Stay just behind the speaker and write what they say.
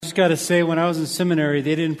just got to say, when I was in seminary,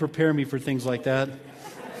 they didn't prepare me for things like that.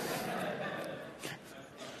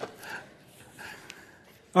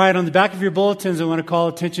 All right, on the back of your bulletins, I want to call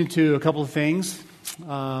attention to a couple of things.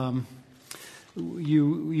 You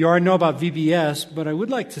already know about VBS, but I would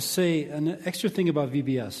like to say an extra thing about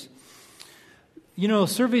VBS. You know,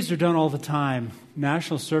 surveys are done all the time,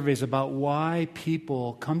 national surveys about why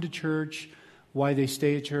people come to church, why they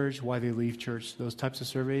stay at church, why they leave church, those types of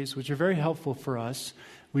surveys, which are very helpful for us.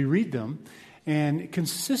 We read them, and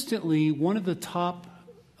consistently, one of the top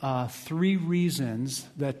 3 reasons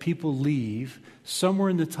that people leave, somewhere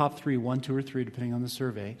in the top 3, 1, 2, or 3, depending on the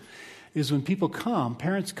survey, is when people come,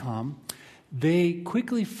 parents come, they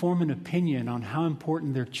quickly form an opinion on how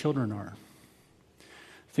important their children are.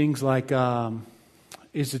 Things like,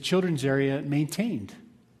 is the children's area maintained?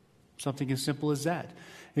 Something as simple as that.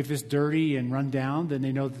 If it's dirty and run down, then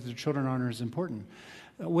they know that their children aren't as important.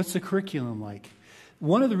 What's the curriculum like?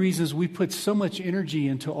 One of the reasons we put so much energy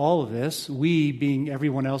into all of this, we being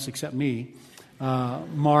everyone else except me,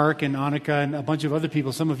 Mark and Annika and a bunch of other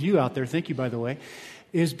people, some of you out there, thank you by the way,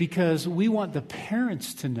 is because we want the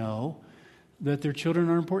parents to know that their children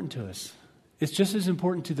are important to us. It's just as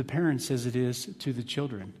important to the parents as it is to the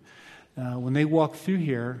children. When they walk through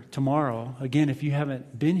here tomorrow, again, if you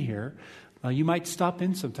haven't been here, you might stop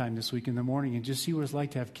in sometime this week in the morning and just see what it's like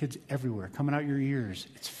to have kids everywhere, coming out your ears.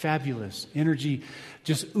 It's fabulous. Energy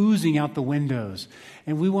just oozing out the windows.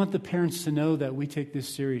 And we want the parents to know that we take this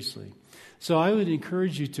seriously. So I would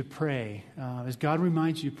encourage you to pray. As God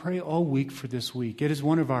reminds you, pray all week for this week. It is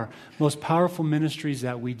one of our most powerful ministries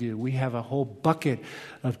that we do. We have a whole bucket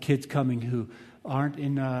of kids coming who aren't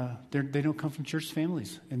in, they don't come from church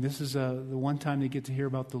families. And this is the one time they get to hear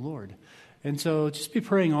about the Lord. And so just be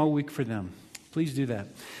praying all week for them. Please do that.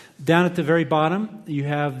 Down at the very bottom, you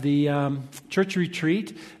have the church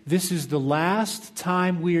retreat. This is the last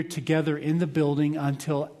time we are together in the building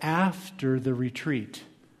until after the retreat.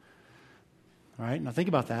 All right, now think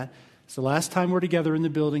about that. It's the last time we're together in the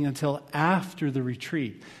building until after the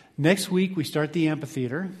retreat. Next week, we start the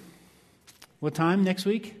amphitheater. What time next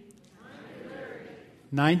week?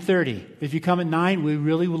 9:30. If you come at 9, we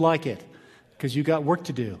really would like it because you got work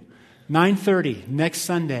to do. 9:30 next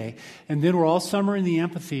Sunday, and then we're all summer in the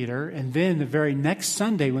amphitheater, and then the very next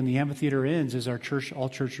Sunday when the amphitheater ends is our church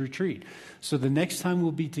all-church retreat. So the next time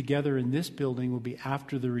we'll be together in this building will be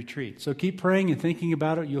after the retreat. So keep praying and thinking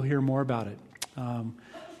about it. You'll hear more about it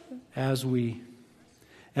as we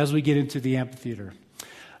get into the amphitheater.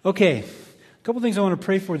 Okay, a couple things I want to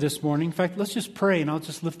pray for this morning. In fact, let's just pray, and I'll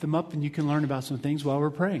just lift them up, and you can learn about some things while we're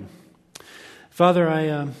praying. Father,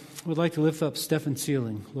 I would like to lift up Stephen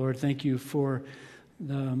Sealing. Lord, thank you for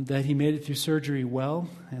that he made it through surgery well.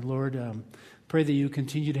 And Lord, pray that you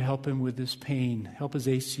continue to help him with this pain, help his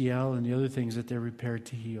ACL and the other things that they're repaired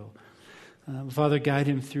to heal. Father, guide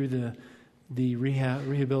him through the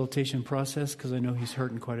rehabilitation process because I know he's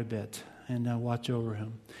hurting quite a bit. And watch over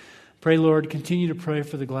him. Pray, Lord, continue to pray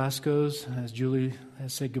for the Glasgows as Julie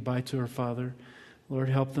has said goodbye to her father. Lord,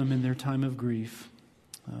 help them in their time of grief.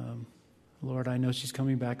 Lord, I know she's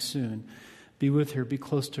coming back soon. Be with her. Be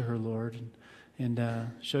close to her, Lord. And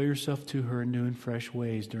show yourself to her in new and fresh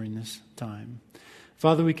ways during this time.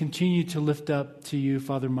 Father, we continue to lift up to you,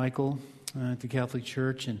 Father Michael, at the Catholic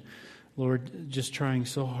Church. And Lord, just trying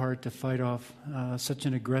so hard to fight off such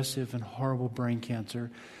an aggressive and horrible brain cancer.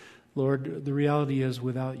 Lord, the reality is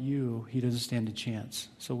without you, he doesn't stand a chance.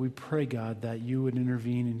 So we pray, God, that you would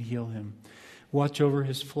intervene and heal him. Watch over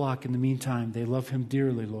his flock in the meantime. They love him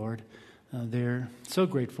dearly, Lord. They're so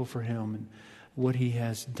grateful for him and what he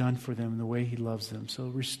has done for them and the way he loves them. So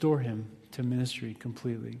restore him to ministry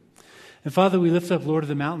completely. And Father, we lift up Lord of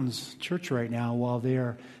the Mountains Church right now while they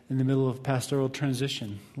are in the middle of pastoral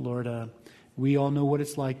transition. Lord, we all know what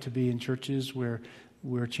it's like to be in churches where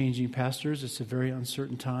we're changing pastors. It's a very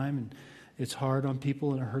uncertain time and it's hard on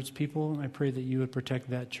people and it hurts people. And I pray that you would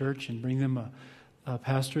protect that church and bring them a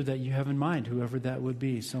pastor that you have in mind, whoever that would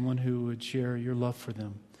be, someone who would share your love for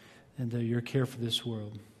them and your care for this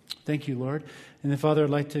world. Thank you, Lord. And then, Father, I'd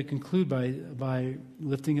like to conclude by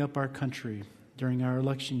lifting up our country during our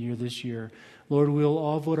election year this year. Lord, we'll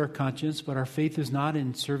all vote our conscience, but our faith is not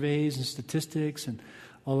in surveys and statistics and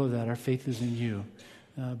all of that. Our faith is in you.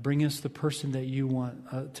 Bring us the person that you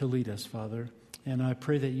want to lead us, Father. And I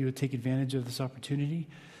pray that you would take advantage of this opportunity,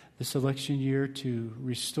 this election year, to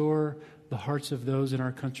restore the hearts of those in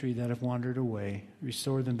our country that have wandered away.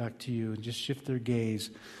 Restore them back to you and just shift their gaze,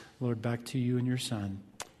 Lord, back to you and your Son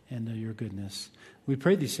and your goodness. We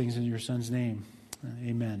pray these things in your Son's name.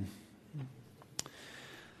 Amen.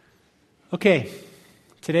 Okay,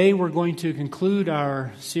 today we're going to conclude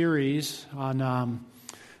our series on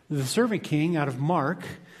the servant king out of Mark.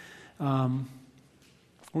 We're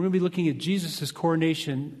going to be looking at Jesus'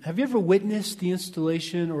 coronation. Have you ever witnessed the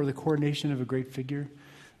installation or the coronation of a great figure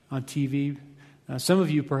on TV? Some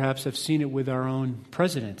of you perhaps have seen it with our own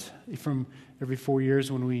president. From every 4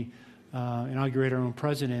 years when we inaugurate our own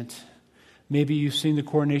president, maybe you've seen the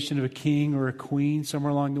coronation of a king or a queen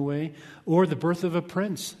somewhere along the way, or the birth of a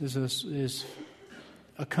prince is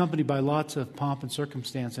accompanied by lots of pomp and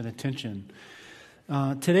circumstance and attention.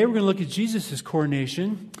 Today we're going to look at Jesus'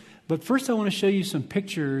 coronation. But first I want to show you some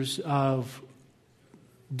pictures of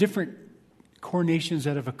different coronations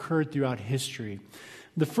that have occurred throughout history.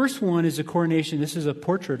 The first one is a coronation. This is a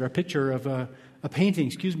portrait or picture of a painting,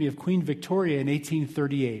 of Queen Victoria in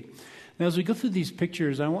 1838. Now as we go through these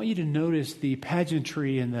pictures, I want you to notice the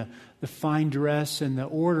pageantry and the fine dress and the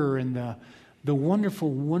order and the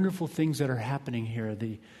wonderful, wonderful things that are happening here,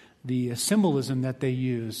 the symbolism that they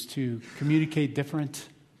use to communicate different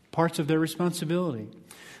parts of their responsibility.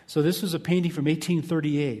 So this is a painting from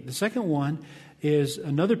 1838. The second one is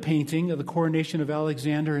another painting of the coronation of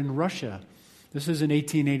Alexander in Russia. This is in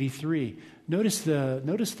 1883. Notice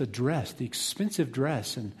the dress, the expensive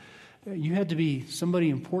dress, and you had to be somebody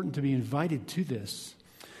important to be invited to this.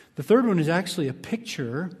 The third one is actually a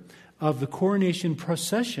picture of the coronation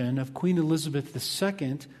procession of Queen Elizabeth II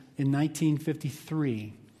in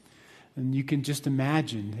 1953. And you can just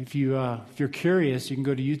imagine, if you're curious, you can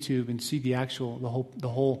go to YouTube and see the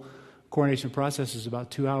whole coronation process is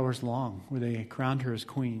about 2 hours long, where they crowned her as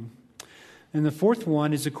queen. And the fourth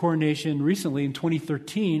one is the coronation recently in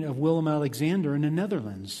 2013 of Willem-Alexander in the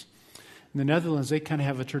Netherlands. In the Netherlands, they kind of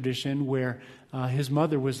have a tradition where his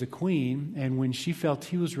mother was the queen, and when she felt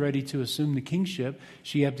he was ready to assume the kingship,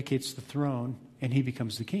 she abdicates the throne, and he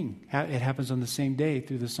becomes the king. It happens on the same day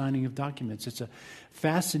through the signing of documents. It's a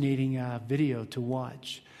fascinating video to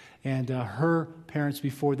watch. And her parents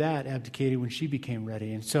before that abdicated when she became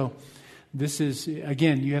ready. And so this is,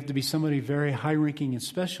 again, you have to be somebody very high-ranking and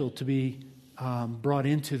special to be brought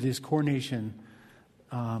into this coronation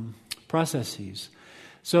processes.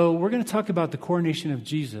 So we're going to talk about the coronation of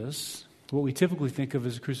Jesus, what we typically think of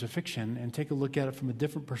as crucifixion, and take a look at it from a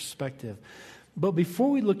different perspective. But before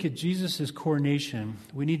we look at Jesus' coronation,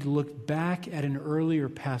 we need to look back at an earlier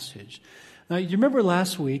passage. Now, you remember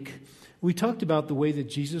last week, we talked about the way that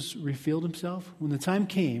Jesus revealed himself. When the time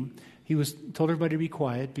came, he told everybody to be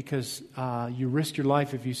quiet because you risk your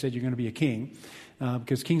life if you said you're going to be a king,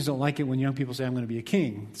 because kings don't like it when young people say, I'm going to be a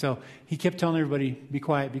king. So he kept telling everybody, be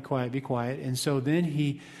quiet, be quiet, be quiet. And so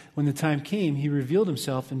then when the time came, he revealed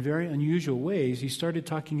himself in very unusual ways. He started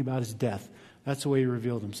talking about his death. That's the way he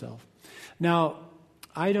revealed himself. Now,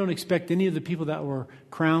 I don't expect any of the people that were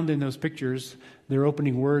crowned in those pictures, their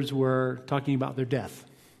opening words were talking about their death,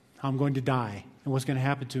 how I'm going to die, and what's going to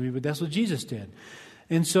happen to me, but that's what Jesus did.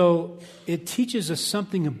 And so it teaches us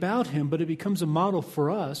something about him, but it becomes a model for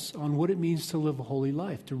us on what it means to live a holy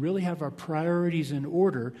life, to really have our priorities in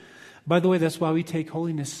order. By the way, that's why we take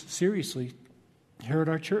holiness seriously here at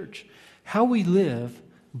our church. How we live,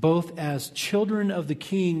 both as children of the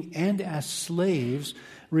King and as slaves,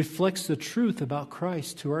 reflects the truth about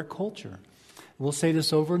Christ to our culture. We'll say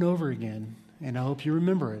this over and over again, and I hope you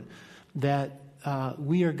remember it, that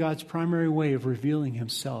we are God's primary way of revealing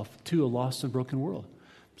himself to a lost and broken world.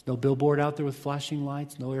 There's no billboard out there with flashing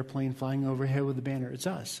lights, no airplane flying overhead with a banner. It's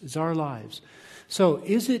us. It's our lives. So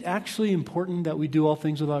is it actually important that we do all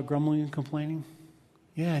things without grumbling and complaining?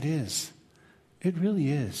 Yeah, it is. It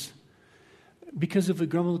really is. Because if we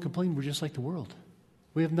grumble and complain, we're just like the world.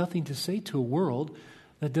 We have nothing to say to a world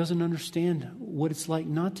that doesn't understand what it's like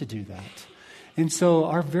not to do that. And so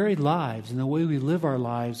our very lives and the way we live our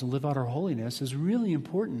lives and live out our holiness is really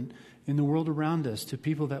important in the world around us to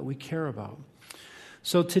people that we care about.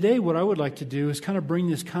 So today what I would like to do is kind of bring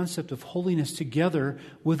this concept of holiness together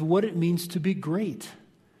with what it means to be great.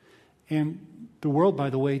 And the world,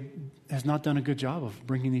 by the way, has not done a good job of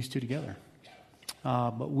bringing these two together.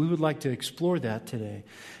 But we would like to explore that today.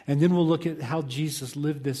 And then we'll look at how Jesus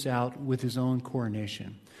lived this out with his own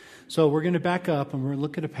coronation. So we're going to back up and we're going to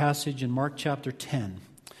look at a passage in Mark chapter 10.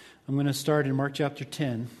 I'm going to start in Mark chapter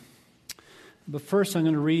 10. But first I'm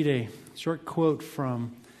going to read a short quote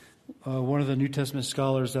from one of the New Testament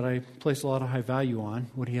scholars that I place a lot of high value on,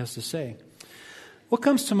 what he has to say. What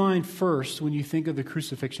comes to mind first when you think of the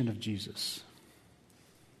crucifixion of Jesus?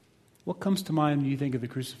 What comes to mind when you think of the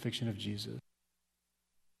crucifixion of Jesus?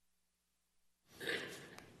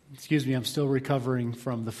 Excuse me, I'm still recovering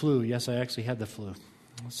from the flu. Yes, I actually had the flu.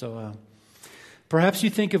 So perhaps you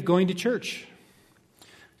think of going to church.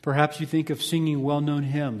 Perhaps you think of singing well-known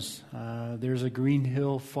hymns. There's a green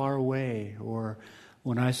hill far away, or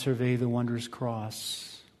When I Survey the Wondrous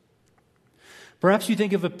Cross. Perhaps you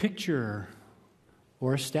think of a picture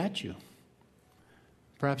or a statue.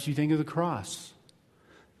 Perhaps you think of the cross.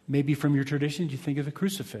 Maybe from your traditions you think of the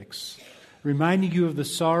crucifix, reminding you of the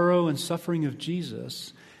sorrow and suffering of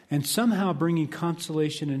Jesus, and somehow bringing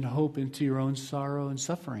consolation and hope into your own sorrow and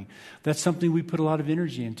suffering. That's something we put a lot of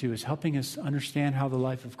energy into, is helping us understand how the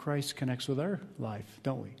life of Christ connects with our life,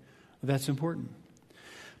 don't we? That's important.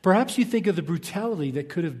 Perhaps you think of the brutality that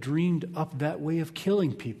could have dreamed up that way of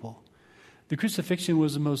killing people. The crucifixion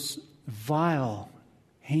was the most vile,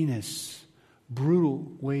 heinous,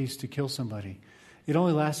 brutal ways to kill somebody. It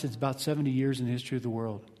only lasted about 70 years in the history of the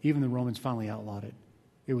world. Even the Romans finally outlawed it.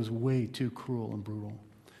 It was way too cruel and brutal.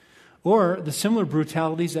 Or the similar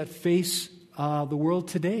brutalities that face the world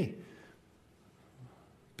today.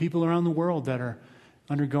 People around the world that are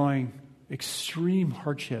undergoing extreme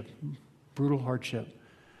hardship, brutal hardship,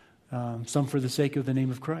 some for the sake of the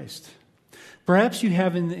name of Christ. Perhaps you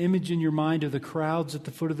have an image in your mind of the crowds at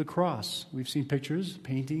the foot of the cross. We've seen pictures,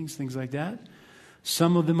 paintings, things like that.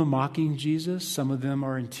 Some of them are mocking Jesus. Some of them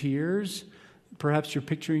are in tears. Perhaps you're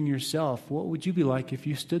picturing yourself. What would you be like if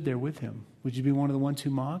you stood there with him? Would you be one of the ones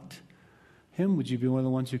who mocked him? Would you be one of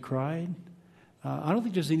the ones who cried? I don't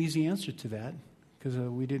think there's an easy answer to that because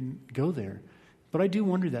we didn't go there. But I do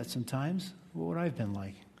wonder that sometimes. What would I have been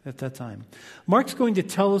like at that time? Mark's going to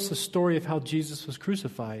tell us a story of how Jesus was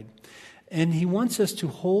crucified. And he wants us to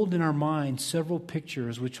hold in our mind several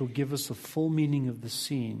pictures which will give us the full meaning of the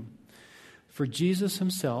scene. For Jesus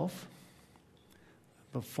himself,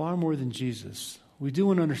 but far more than Jesus. We do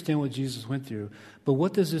want to understand what Jesus went through. But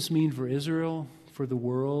what does this mean for Israel, for the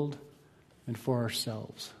world, and for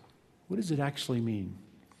ourselves? What does it actually mean?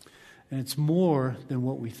 And it's more than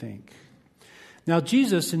what we think. Now,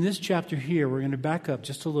 Jesus, in this chapter here, we're going to back up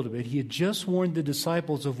just a little bit. He had just warned the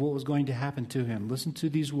disciples of what was going to happen to him. Listen to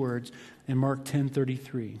these words in Mark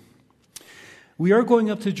 10:33. We are going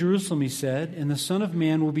up to Jerusalem, he said, and the Son of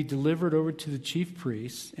Man will be delivered over to the chief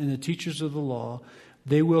priests and the teachers of the law.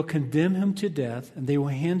 They will condemn him to death, and they will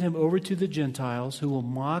hand him over to the Gentiles, who will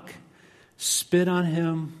mock, spit on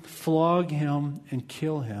him, flog him, and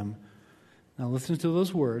kill him. Now listen to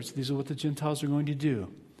those words. These are what the Gentiles are going to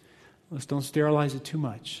do. Let's don't sterilize it too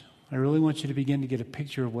much. I really want you to begin to get a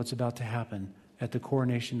picture of what's about to happen at the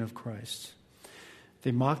coronation of Christ.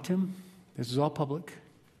 They mocked him. This is all public.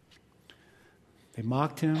 They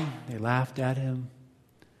mocked him. They laughed at him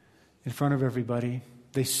in front of everybody.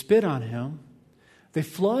 They spit on him. They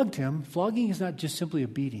flogged him. Flogging is not just simply a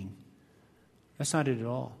beating. That's not it at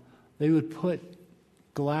all. They would put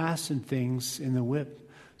glass and things in the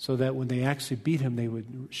whip so that when they actually beat him, they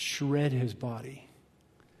would shred his body.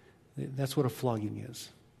 That's what a flogging is.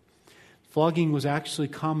 Flogging was actually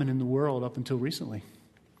common in the world up until recently.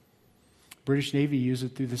 British Navy used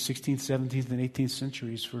it through the 16th, 17th, and 18th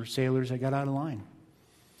centuries for sailors that got out of line.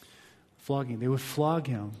 Flogging. They would flog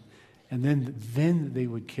him, and then they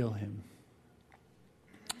would kill him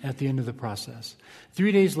at the end of the process.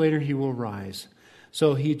 3 days later, he will rise.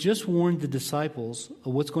 So he just warned the disciples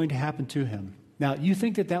of what's going to happen to him. Now, you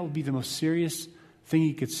think that would be the most serious thing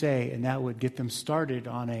he could say, and that would get them started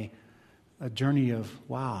on a journey of,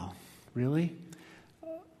 wow, really?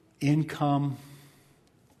 In come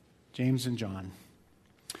James and John.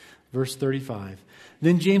 Verse 35.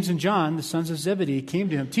 Then James and John, the sons of Zebedee, came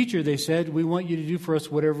to him. Teacher, they said, we want you to do for us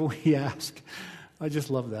whatever we ask. I just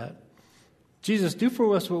love that. Jesus, do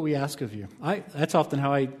for us what we ask of you. That's often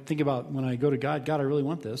how I think about when I go to God. God, I really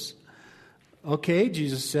want this. Okay,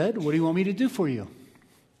 Jesus said, what do you want me to do for you?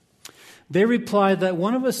 They replied, let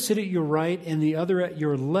one of us sit at your right and the other at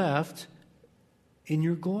your left in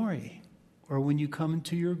your glory, or when you come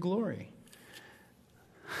into your glory.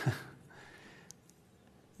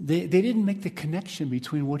 They didn't make the connection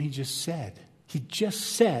between what he just said. He just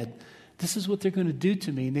said, this is what they're going to do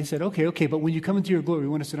to me. And they said, okay, but when you come into your glory, we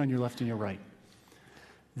want to sit on your left and your right.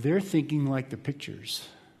 They're thinking like the pictures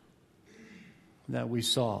that we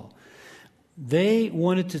saw. They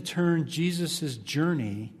wanted to turn Jesus'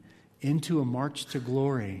 journey into a march to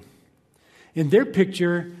glory. In their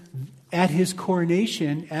picture, at his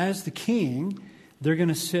coronation as the king, they're going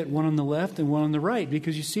to sit one on the left and one on the right.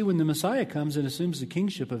 Because you see, when the Messiah comes and assumes the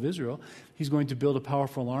kingship of Israel, he's going to build a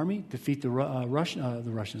powerful army, defeat the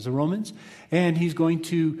Romans, and he's going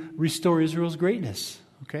to restore Israel's greatness.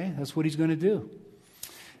 Okay, that's what he's going to do.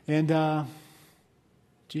 And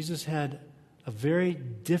Jesus had a very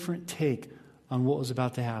different take on what was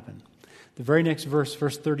about to happen. The very next verse,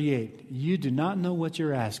 verse 38, you do not know what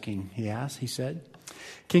you're asking, he said.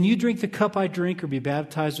 Can you drink the cup I drink or be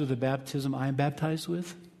baptized with the baptism I am baptized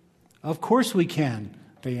with? Of course we can,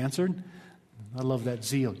 they answered. I love that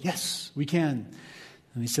zeal. Yes, we can.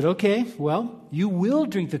 And he said, okay, well, you will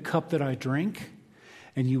drink the cup that I drink,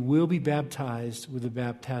 and you will be baptized with the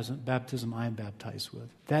baptism I am baptized with.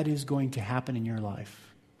 That is going to happen in your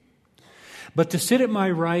life. But to sit at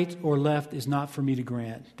my right or left is not for me to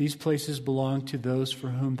grant. These places belong to those for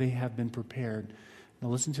whom they have been prepared. Now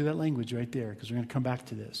listen to that language right there, because we're going to come back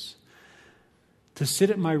to this. To sit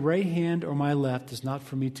at my right hand or my left is not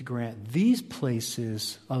for me to grant. These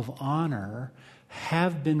places of honor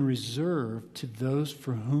have been reserved to those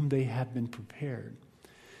for whom they have been prepared.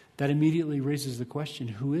 That immediately raises the question,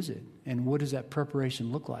 who is it? And what does that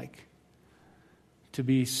preparation look like? To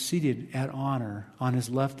be seated at honor on his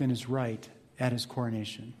left and his right at his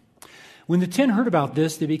coronation. When the 10 heard about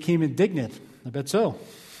this, they became indignant. I bet so.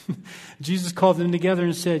 Jesus called them together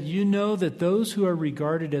and said, you know that those who are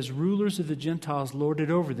regarded as rulers of the Gentiles lord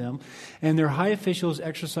it over them, and their high officials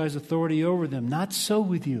exercise authority over them. Not so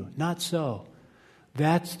with you, not so.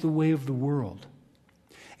 That's the way of the world.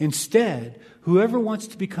 Instead, whoever wants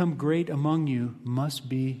to become great among you must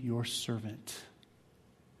be your servant.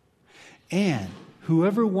 And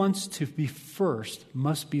whoever wants to be first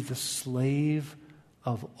must be the slave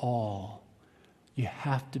of all. You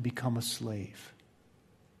have to become a slave.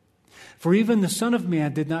 For even the Son of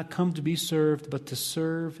Man did not come to be served, but to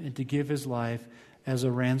serve and to give his life as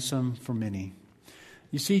a ransom for many.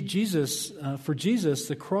 You see, for Jesus,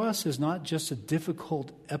 the cross is not just a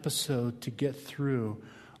difficult episode to get through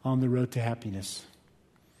on the road to happiness.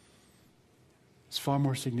 It's far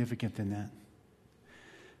more significant than that.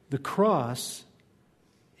 The cross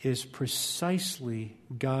is precisely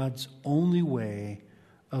God's only way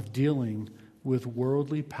of dealing with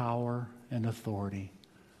worldly power and authority.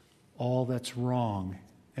 All that's wrong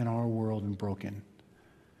in our world and broken.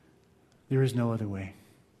 There is no other way.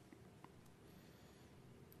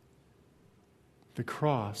 The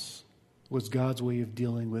cross was God's way of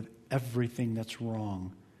dealing with everything that's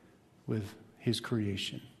wrong with his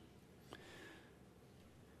creation.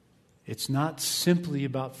 It's not simply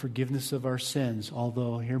about forgiveness of our sins,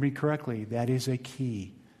 although, hear me correctly, that is a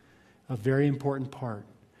key, a very important part.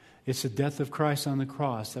 It's the death of Christ on the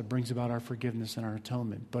cross that brings about our forgiveness and our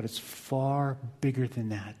atonement. But it's far bigger than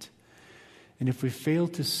that. And if we fail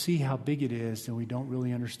to see how big it is, then we don't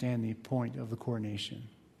really understand the point of the coronation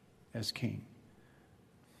as king.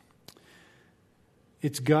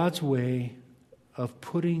 It's God's way of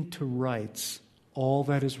putting to rights all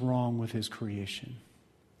that is wrong with his creation.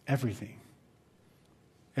 Everything.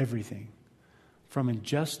 Everything. From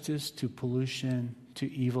injustice to pollution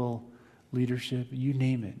to evil leadership, you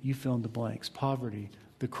name it. You fill in the blanks. Poverty.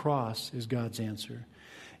 The cross is God's answer.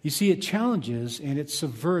 You see, it challenges and it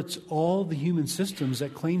subverts all the human systems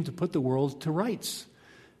that claim to put the world to rights.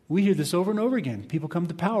 We hear this over and over again. People come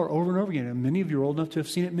to power over and over again. And many of you are old enough to have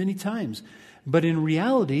seen it many times. But in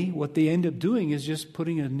reality, what they end up doing is just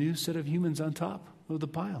putting a new set of humans on top of the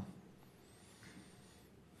pile.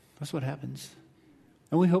 That's what happens.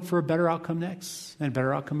 And we hope for a better outcome next, and a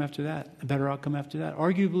better outcome after that, a better outcome after that.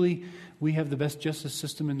 Arguably, we have the best justice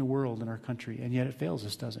system in the world in our country, and yet it fails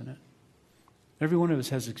us, doesn't it? Every one of us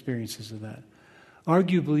has experiences of that.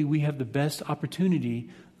 Arguably, we have the best opportunity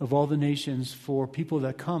of all the nations for people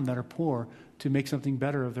that come that are poor to make something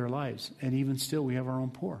better of their lives. And even still, we have our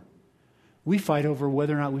own poor. We fight over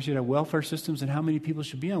whether or not we should have welfare systems and how many people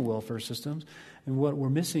should be on welfare systems. And what we're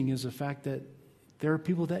missing is the fact that there are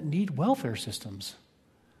people that need welfare systems.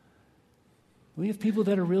 We have people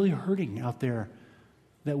that are really hurting out there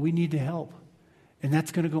that we need to help. And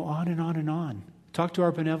that's going to go on and on and on. Talk to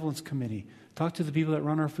our benevolence committee. Talk to the people that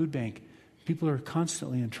run our food bank. People are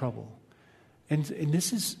constantly in trouble. And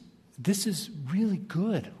this is really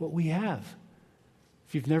good, what we have.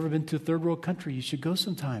 If you've never been to a third world country, you should go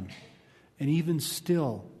sometime. And even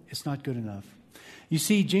still, it's not good enough. You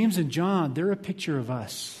see, James and John, they're a picture of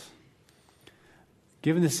us.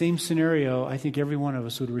 Given the same scenario, I think every one of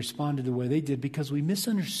us would respond to the way they did because we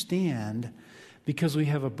misunderstand, because we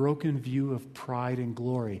have a broken view of pride and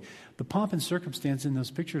glory. The pomp and circumstance in those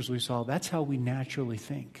pictures we saw, that's how we naturally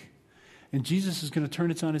think. And Jesus is going to turn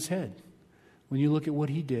it on his head when you look at what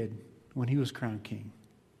he did when he was crowned king.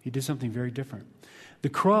 He did something very different. The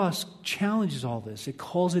cross challenges all this. It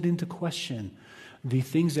calls it into question. The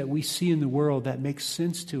things that we see in the world that make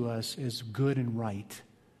sense to us as good and right.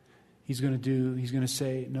 He's going to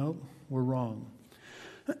say, no, we're wrong.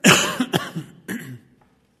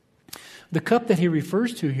 The cup that he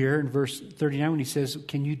refers to here in verse 39 when he says,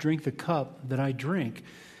 can you drink the cup that I drink?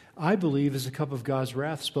 I believe is the cup of God's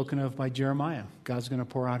wrath spoken of by Jeremiah. God's going to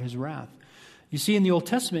pour out his wrath. You see, in the Old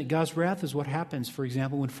Testament, God's wrath is what happens, for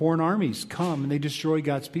example, when foreign armies come and they destroy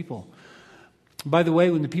God's people. By the way,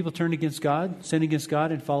 when the people turned against God, sinned against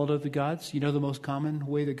God, and followed other gods, you know the most common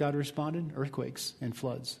way that God responded? Earthquakes and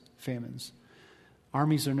floods, famines.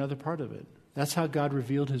 Armies are another part of it. That's how God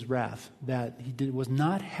revealed his wrath, that was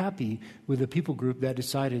not happy with the people group that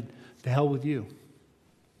decided, to hell with you.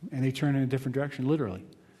 And they turned in a different direction, literally.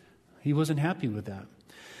 He wasn't happy with that.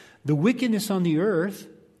 The wickedness on the earth,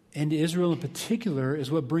 and Israel in particular,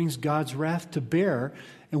 is what brings God's wrath to bear.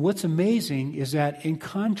 And what's amazing is that in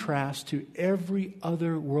contrast to every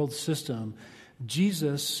other world system,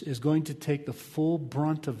 Jesus is going to take the full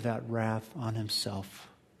brunt of that wrath on himself.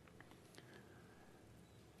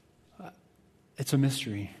 It's a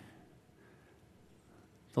mystery.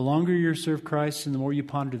 The longer you serve Christ and the more you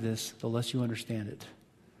ponder this, the less you understand it.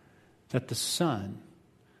 That the Son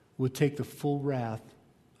would take the full wrath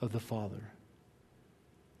of the Father.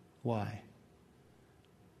 Why?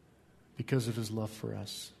 Because of his love for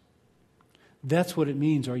us. That's what it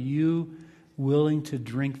means. Are you willing to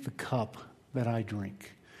drink the cup that I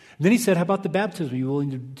drink? And then he said, how about the baptism? Are you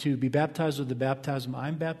willing to be baptized with the baptism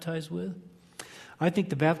I'm baptized with? I think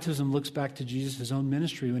the baptism looks back to Jesus' own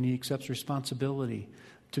ministry when he accepts responsibility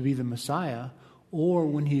to be the Messiah, or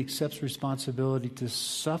when he accepts responsibility to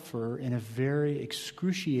suffer in a very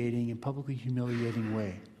excruciating and publicly humiliating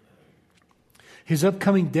way. His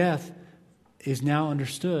upcoming death is now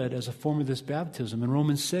understood as a form of this baptism. In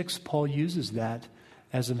Romans 6, Paul uses that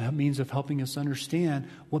as a means of helping us understand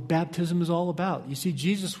what baptism is all about. You see,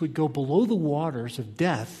 Jesus would go below the waters of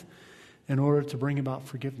death in order to bring about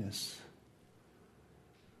forgiveness.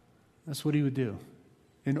 That's what he would do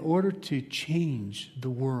in order to change the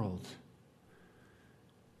world.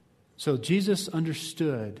 So Jesus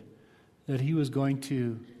understood that he was going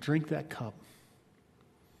to drink that cup.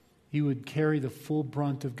 He would carry the full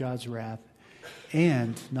brunt of God's wrath.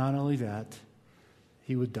 And not only that,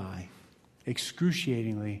 he would die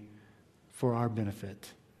excruciatingly for our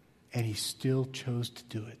benefit. And he still chose to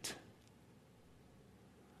do it.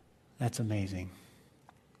 That's amazing.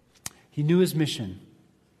 He knew his mission.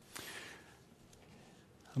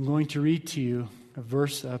 I'm going to read to you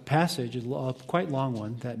a passage, a quite long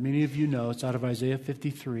one, that many of you know. It's out of Isaiah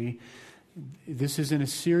 53. This is in a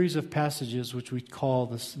series of passages which we call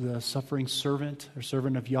the suffering servant or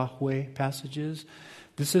servant of Yahweh passages.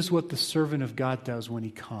 This is what the servant of God does when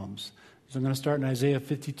he comes. So I'm going to start in Isaiah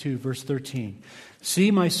 52, verse 13.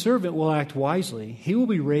 See, my servant will act wisely. He will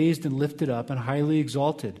be raised and lifted up and highly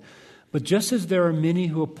exalted. But just as there are many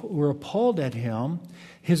who were appalled at him,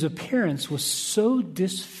 his appearance was so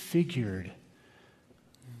disfigured.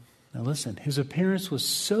 Now listen, his appearance was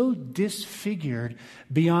so disfigured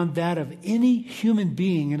beyond that of any human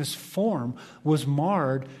being, and his form was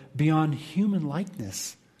marred beyond human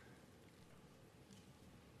likeness.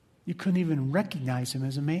 You couldn't even recognize him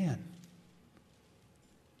as a man.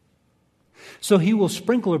 So he will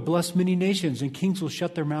sprinkle or bless many nations, and kings will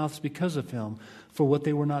shut their mouths because of him. For what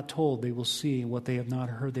they were not told, they will see, and what they have not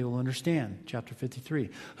heard, they will understand. Chapter 53.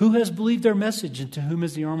 Who has believed their message, and to whom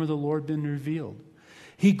has the arm of the Lord been revealed?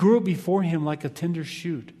 He grew up before him like a tender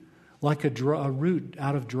shoot, like a root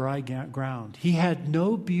out of dry ground. He had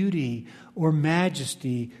no beauty or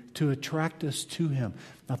majesty to attract us to him.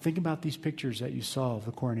 Now think about these pictures that you saw of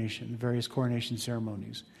the coronation, the various coronation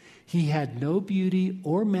ceremonies. He had no beauty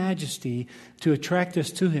or majesty to attract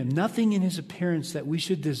us to him. Nothing in his appearance that we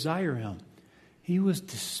should desire him. He was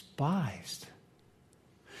despised.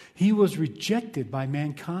 He was rejected by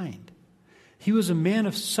mankind. He was a man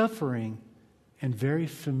of suffering and very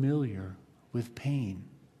familiar with pain.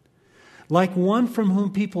 Like one from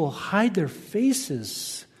whom people hide their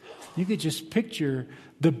faces. You could just picture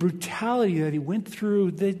the brutality that he went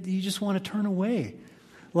through that you just want to turn away.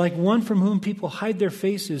 Like one from whom people hide their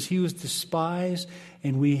faces, he was despised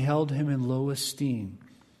and we held him in low esteem.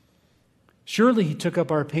 Surely he took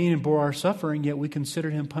up our pain and bore our suffering, yet we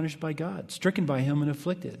considered him punished by God, stricken by him and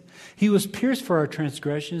afflicted. He was pierced for our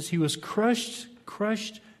transgressions. He was crushed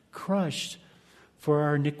for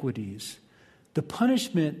our iniquities. The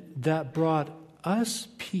punishment that brought us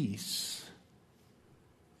peace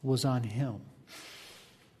was on him.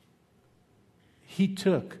 He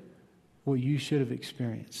took what you should have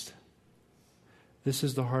experienced. This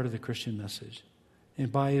is the heart of the Christian message.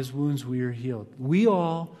 And by his wounds we are healed. We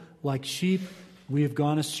all, like sheep, we have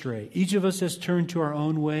gone astray. Each of us has turned to our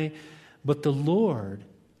own way, but the Lord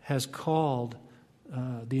has caused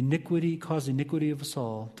the iniquity of us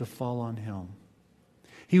all to fall on him.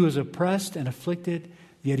 He was oppressed and afflicted,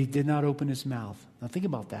 yet he did not open his mouth. Now think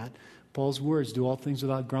about that. Paul's words, do all things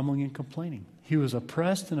without grumbling and complaining. He was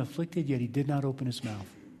oppressed and afflicted, yet he did not open his mouth.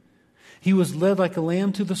 He was led like a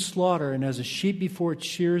lamb to the slaughter, and as a sheep before its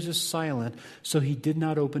shears is silent, so he did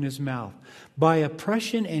not open his mouth. By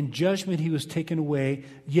oppression and judgment he was taken away.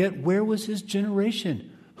 Yet where was his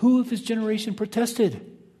generation? Who of his generation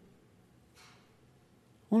protested?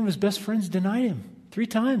 One of his best friends denied him 3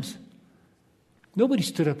 times. Nobody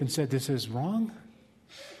stood up and said, this is wrong.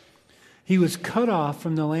 He was cut off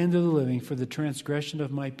from the land of the living. For the transgression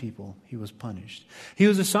of my people he was punished. He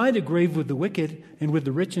was assigned a grave with the wicked and with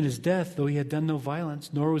the rich in his death, though he had done no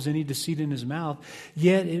violence, nor was any deceit in his mouth.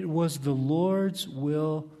 Yet it was the Lord's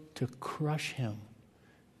will to crush him.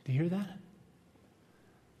 Do you hear that?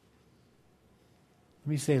 Let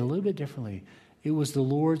me say it a little bit differently. It was the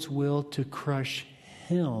Lord's will to crush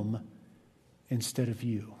him instead of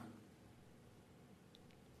you.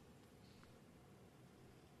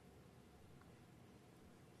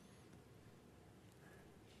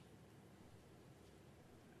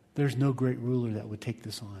 There's no great ruler that would take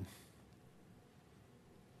this on.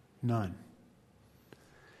 None.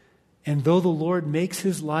 And though the Lord makes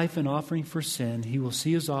his life an offering for sin, he will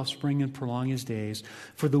see his offspring and prolong his days,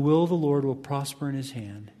 for the will of the Lord will prosper in his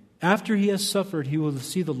hand. After he has suffered, he will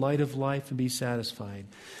see the light of life and be satisfied.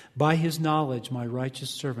 By his knowledge, my righteous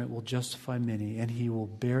servant will justify many, and he will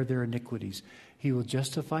bear their iniquities. He will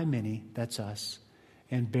justify many, that's us,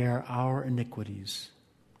 and bear our iniquities.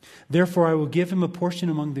 Therefore, I will give him a portion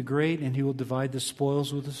among the great, and he will divide the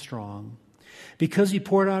spoils with the strong. Because he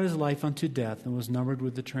poured out his life unto death and was numbered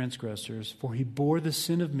with the transgressors, for he bore the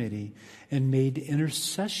sin of many and made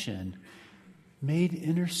intercession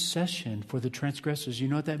for the transgressors. You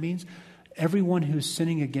know what that means? Everyone who's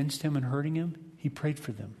sinning against him and hurting him, he prayed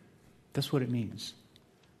for them. That's what it means.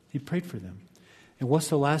 He prayed for them. And what's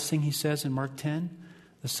the last thing he says in Mark 10?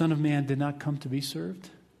 The Son of Man did not come to be served,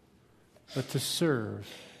 but to serve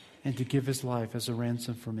and to give his life as a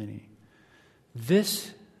ransom for many.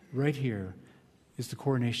 This right here is the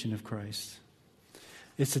coronation of Christ.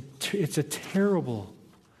 It's an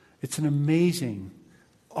amazing,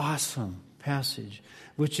 awesome passage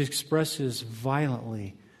which expresses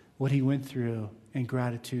violently what he went through and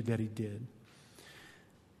gratitude that he did.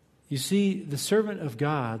 You see, the servant of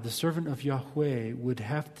God, the servant of Yahweh, would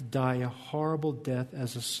have to die a horrible death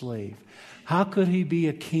as a slave. How could he be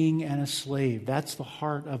a king and a slave? That's the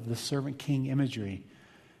heart of the servant king imagery.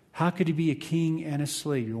 How could he be a king and a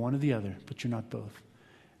slave? You're one or the other, but you're not both.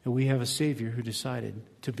 And we have a Savior who decided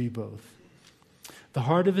to be both. The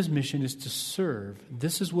heart of his mission is to serve.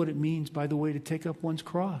 This is what it means, by the way, to take up one's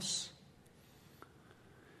cross.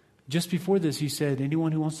 Just before this, he said,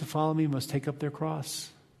 anyone who wants to follow me must take up their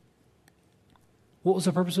cross. What was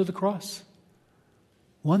the purpose of the cross?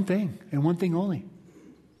 One thing, and one thing only.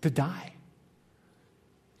 To die.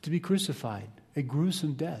 To be crucified. A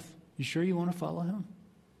gruesome death. You sure you want to follow him?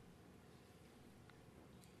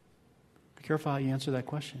 Be careful how you answer that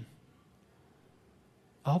question.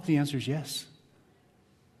 I hope the answer is yes.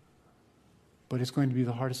 But it's going to be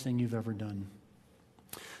the hardest thing you've ever done.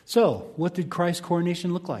 So, what did Christ's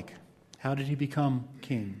coronation look like? How did he become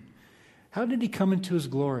king? How did he come into his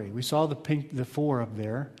glory? We saw the 4 up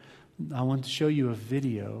there. I want to show you a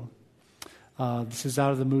video. This is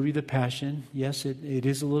out of the movie The Passion. Yes, it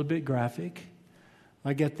is a little bit graphic.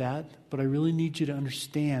 I get that. But I really need you to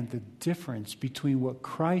understand the difference between what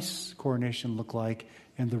Christ's coronation looked like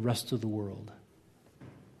and the rest of the world.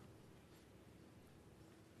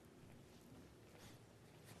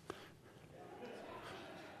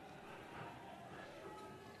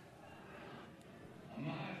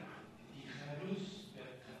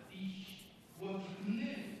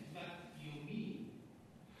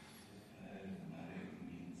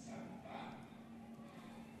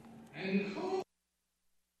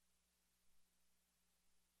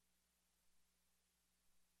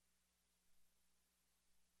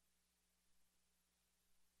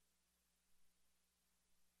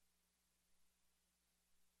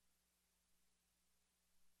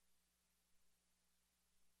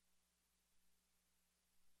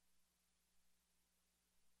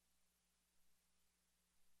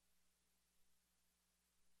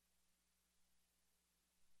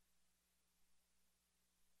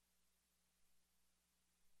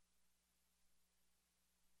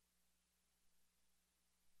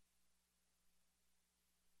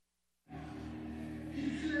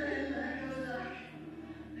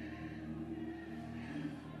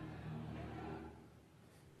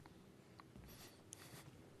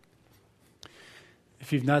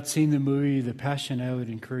 If you've not seen the movie The Passion, I would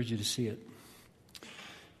encourage you to see it.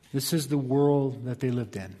 This is the world that they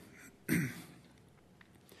lived in.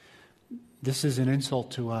 This is an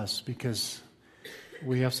insult to us because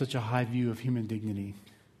we have such a high view of human dignity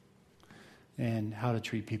and how to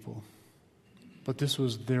treat people. but this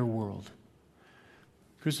was their world.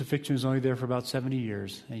 Crucifixion was only there for about 70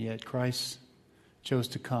 years, and yet Christ chose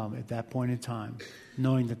to come at that point in time,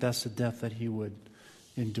 knowing that that's the death that he would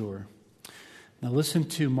endure. Now listen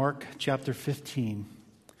to Mark chapter 15,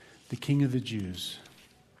 the King of the Jews.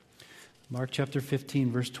 Mark chapter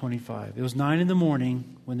 15, verse 25. It was 9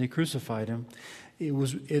 a.m. when they crucified him.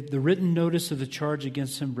 The written notice of the charge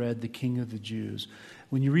against him read, the King of the Jews.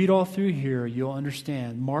 When you read all through here, you'll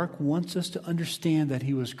understand. Mark wants us to understand that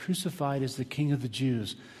he was crucified as the King of the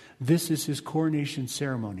Jews. This is his coronation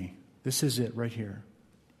ceremony. This is it right here.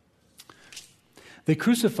 They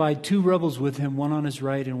crucified 2 rebels with him, one on his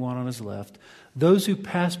right and one on his left. Those who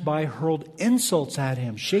passed by hurled insults at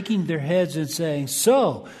him, shaking their heads and saying,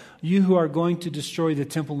 "So, you who are going to destroy the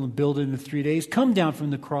temple and build it in 3 days, come down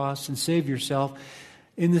from the cross and save yourself."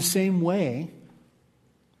 In the same way,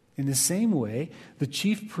 the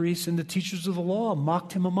chief priests and the teachers of the law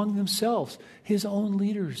mocked him among themselves. His own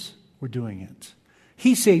leaders were doing it.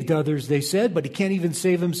 He saved others, they said, but he can't even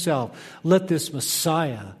save himself. Let this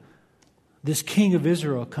Messiah, this King of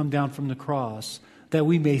Israel, come down from the cross, that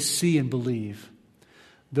we may see and believe.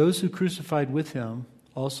 Those who crucified with him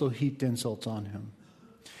also heaped insults on him.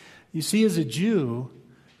 You see, as a Jew,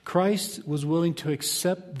 Christ was willing to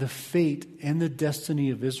accept the fate and the destiny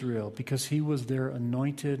of Israel because he was their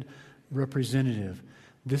anointed representative.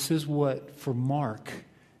 This is what, for Mark,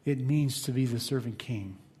 it means to be the servant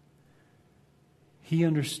king. He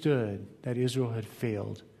understood that Israel had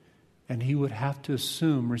failed, and he would have to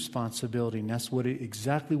assume responsibility, and that's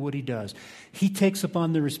exactly what he does. He takes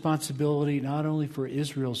upon the responsibility not only for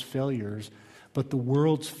Israel's failures, but the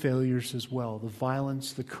world's failures as well. The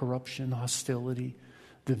violence, the corruption, the hostility,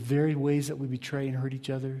 the very ways that we betray and hurt each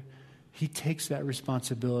other. He takes that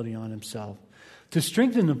responsibility on himself. To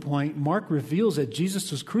strengthen the point, Mark reveals that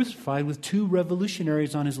Jesus was crucified with 2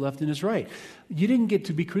 revolutionaries on his left and his right. You didn't get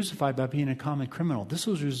to be crucified by being a common criminal. This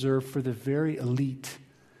was reserved for the very elite,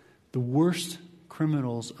 the worst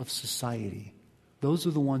criminals of society. Those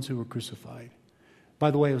are the ones who were crucified.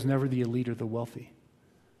 By the way, it was never the elite or the wealthy.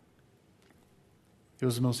 It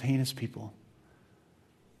was the most heinous people.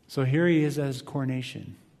 So here he is at his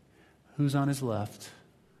coronation. Who's on his left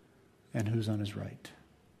and who's on his right?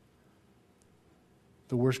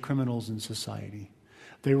 The worst criminals in society.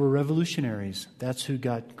 They were revolutionaries. That's who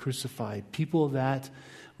got crucified. People that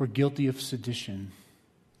were guilty of sedition.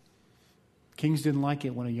 Kings didn't like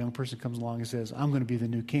it when a young person comes along and says, "I'm going to be the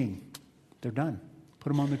new king." They're done. Put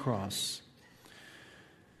them on the cross.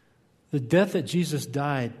 The death that Jesus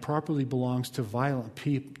died properly belongs to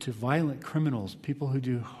violent criminals, people who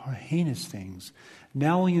do heinous things.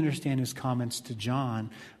 Now we understand his comments to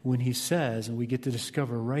John when he says, and we get to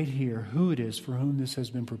discover right here who it is for whom this has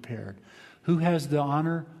been prepared. Who has the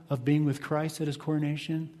honor of being with Christ at his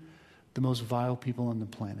coronation? The most vile people on the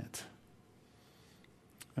planet.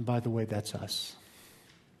 And by the way, that's us.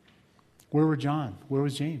 Where were John? Where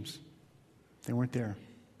was James? They weren't there.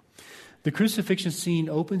 The crucifixion scene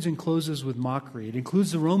opens and closes with mockery. It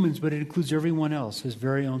includes the Romans, but it includes everyone else, his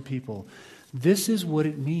very own people. This is what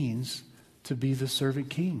it means to be the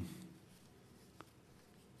servant king.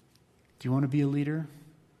 Do you want to be a leader?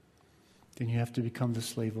 Then you have to become the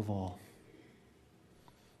slave of all.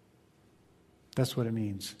 That's what it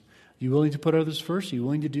means. Are you willing to put others first? Are you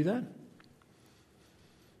willing to do that?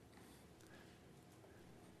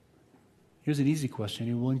 Here's an easy question. Are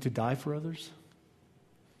you willing to die for others?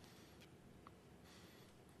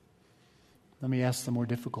 Let me ask the more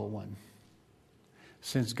difficult one.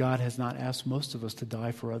 Since God has not asked most of us to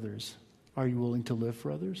die for others, are you willing to live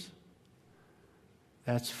for others?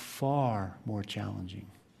 That's far more challenging.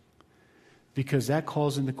 Because that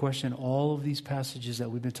calls into question all of these passages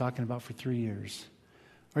that we've been talking about for 3 years.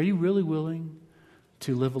 Are you really willing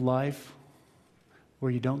to live a life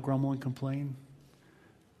where you don't grumble and complain?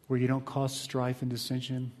 Where you don't cause strife and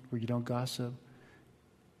dissension? Where you don't gossip?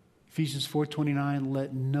 Ephesians 4:29,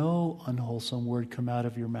 let no unwholesome word come out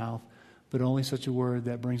of your mouth, but only such a word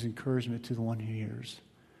that brings encouragement to the one who hears.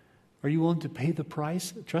 Are you willing to pay the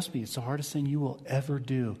price? Trust me, it's the hardest thing you will ever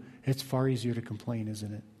do. It's far easier to complain,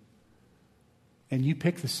 isn't it? And you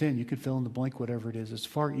pick the sin. You can fill in the blank, whatever it is. It's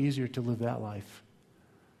far easier to live that life.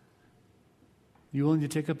 You willing to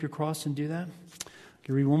take up your cross and do that?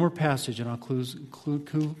 I'll read one more passage and I'll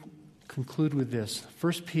conclude with this.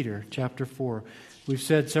 1 Peter chapter 4. We've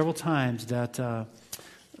said several times that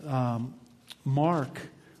Mark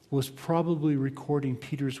was probably recording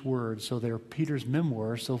Peter's words, so they're Peter's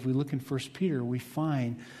memoirs. So if we look in 1 Peter, we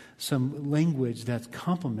find some language that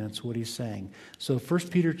complements what he's saying. So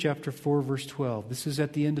 1 Peter chapter 4, verse 12. This is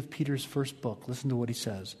at the end of Peter's first book. Listen to what he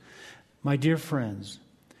says. My dear friends,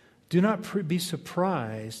 Do not be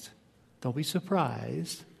surprised, don't be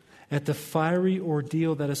surprised at the fiery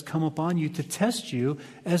ordeal that has come upon you to test you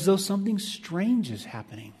as though something strange is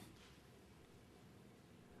happening.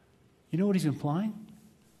 You know what he's implying?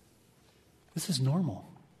 This is normal.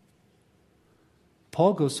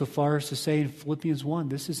 Paul goes so far as to say in Philippians 1,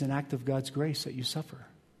 this is an act of God's grace that you suffer.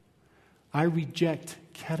 I reject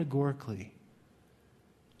categorically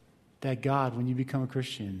that God, when you become a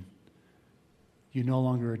Christian, you no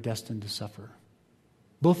longer are destined to suffer.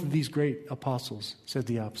 Both of these great apostles said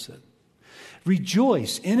the opposite.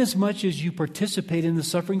 Rejoice inasmuch as you participate in the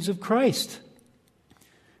sufferings of Christ.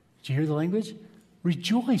 Did you hear the language?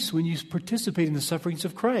 Rejoice when you participate in the sufferings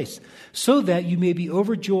of Christ, so that you may be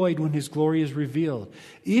overjoyed when his glory is revealed.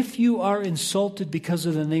 If you are insulted because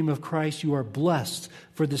of the name of Christ, you are blessed,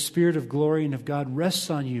 for the Spirit of glory and of God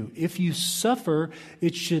rests on you. If you suffer,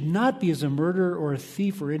 it should not be as a murderer or a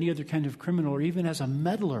thief or any other kind of criminal or even as a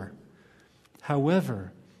meddler.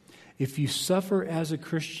 However, if you suffer as a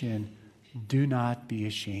Christian, do not be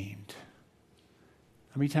ashamed.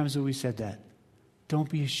 How many times have we said that? Don't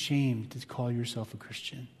be ashamed to call yourself a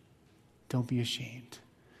Christian. Don't be ashamed.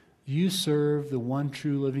 You serve the one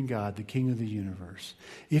true living God, the King of the universe.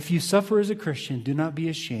 If you suffer as a Christian, do not be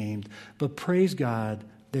ashamed, but praise God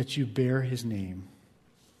that you bear his name.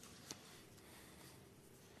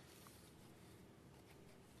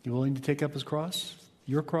 You willing to take up his cross,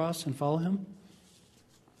 your cross, and follow him?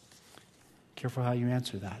 Careful how you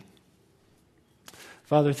answer that.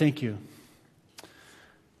 Father, thank you.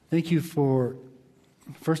 Thank you for,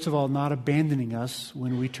 first of all, not abandoning us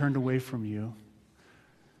when we turned away from you,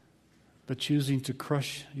 but choosing to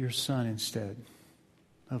crush your Son instead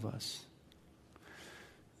of us.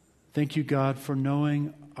 Thank you, God, for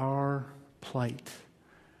knowing our plight,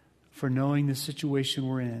 for knowing the situation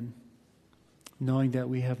we're in, knowing that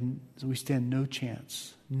we stand no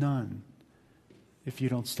chance, none, if you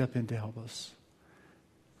don't step in to help us.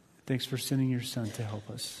 Thanks for sending your Son to help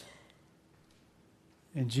us.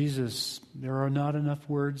 And Jesus, there are not enough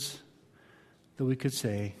words that we could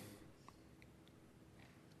say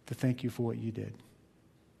to thank you for what you did.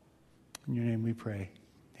 In your name we pray.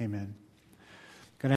 Amen.